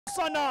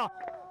sana.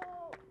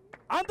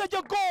 And the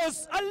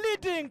Jaguars are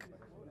leading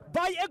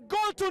by a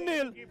goal to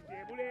nil.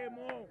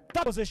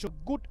 That was a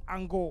good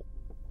angle.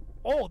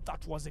 Oh,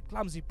 that was a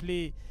clumsy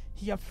play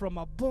here from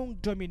Bong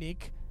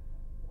Dominic.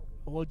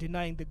 All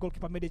denying the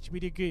goalkeeper Medic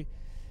Midigi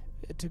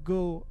to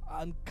go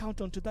and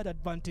count on to that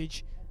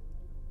advantage.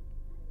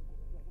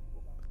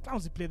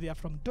 Clumsy play there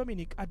from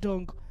Dominic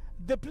Adong,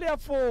 the player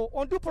for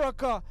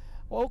Onduparaka.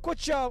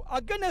 Okocha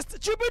against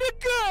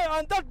Chibirike,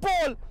 and that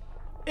ball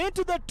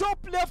into the top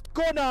left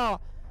corner.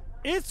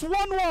 It's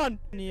 1-1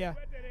 here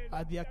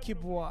at the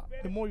Akibwa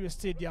Memorial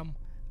Stadium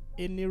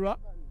in Nira.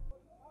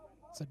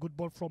 It's a good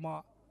ball from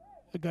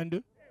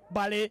Uganda.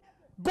 Bale,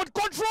 good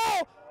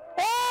control.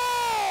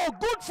 Oh,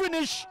 good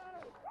finish.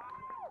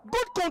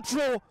 Good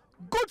control.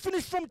 Good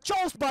finish from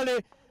Charles Bale.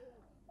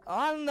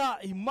 And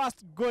he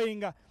must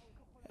going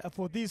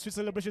for these three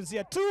celebrations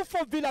here. 2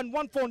 for Villa and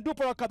 1 for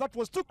Onduparaka. That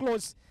was too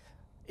close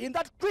in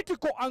that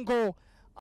critical angle.